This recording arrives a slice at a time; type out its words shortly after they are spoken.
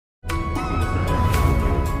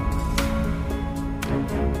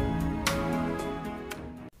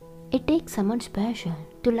It takes someone special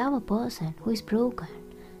to love a person who is broken,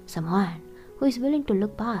 someone who is willing to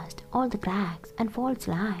look past all the cracks and false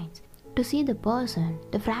lines to see the person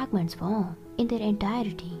the fragments form in their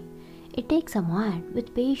entirety. It takes someone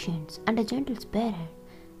with patience and a gentle spirit,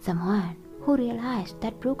 someone who realizes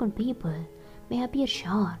that broken people may appear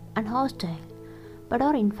sharp and hostile, but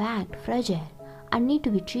are in fact fragile and need to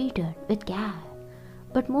be treated with care.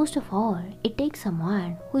 But most of all, it takes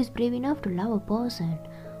someone who is brave enough to love a person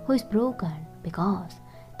who is broken because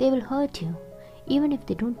they will hurt you even if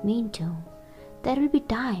they don't mean to. There will be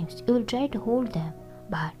times you will try to hold them,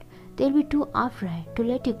 but they'll be too afraid to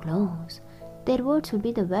let you close. Their words will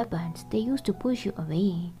be the weapons they use to push you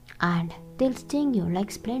away, and they'll sting you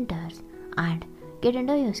like splinters and get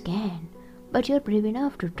under your skin. But you're brave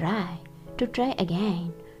enough to try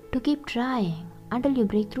again, to keep trying until you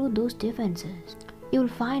break through those defenses. You will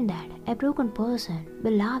find that a broken person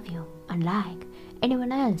will love you unlike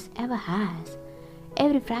anyone else ever has.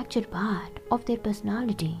 Every fractured part of their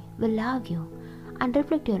personality will love you and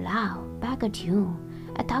reflect your love back at you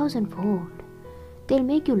 1,000-fold. They'll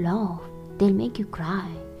make you laugh, they'll make you cry,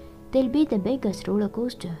 they'll be the biggest roller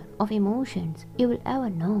coaster of emotions you will ever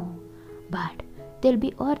know. But they'll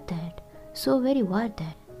be worth it, so very worth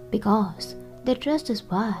it, because their trust is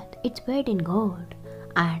worth its weight in gold,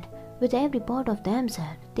 and with every part of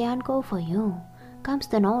themselves they uncover for you comes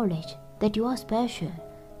the knowledge that you are special,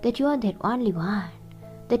 that you are their only one,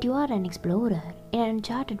 that you are an explorer in an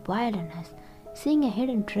uncharted wilderness, seeing a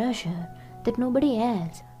hidden treasure that nobody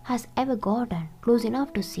else has ever gotten close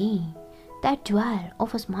enough to see, that jewel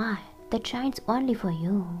of a smile that shines only for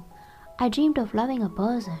you. I dreamed of loving a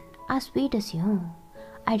person as sweet as you.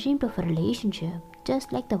 I dreamed of a relationship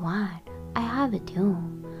just like the one I have with you.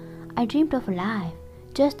 I dreamed of a life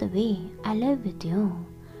just the way I live with you.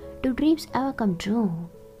 Do dreams ever come true?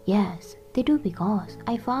 Yes, they do, because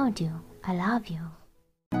I found you. I love you.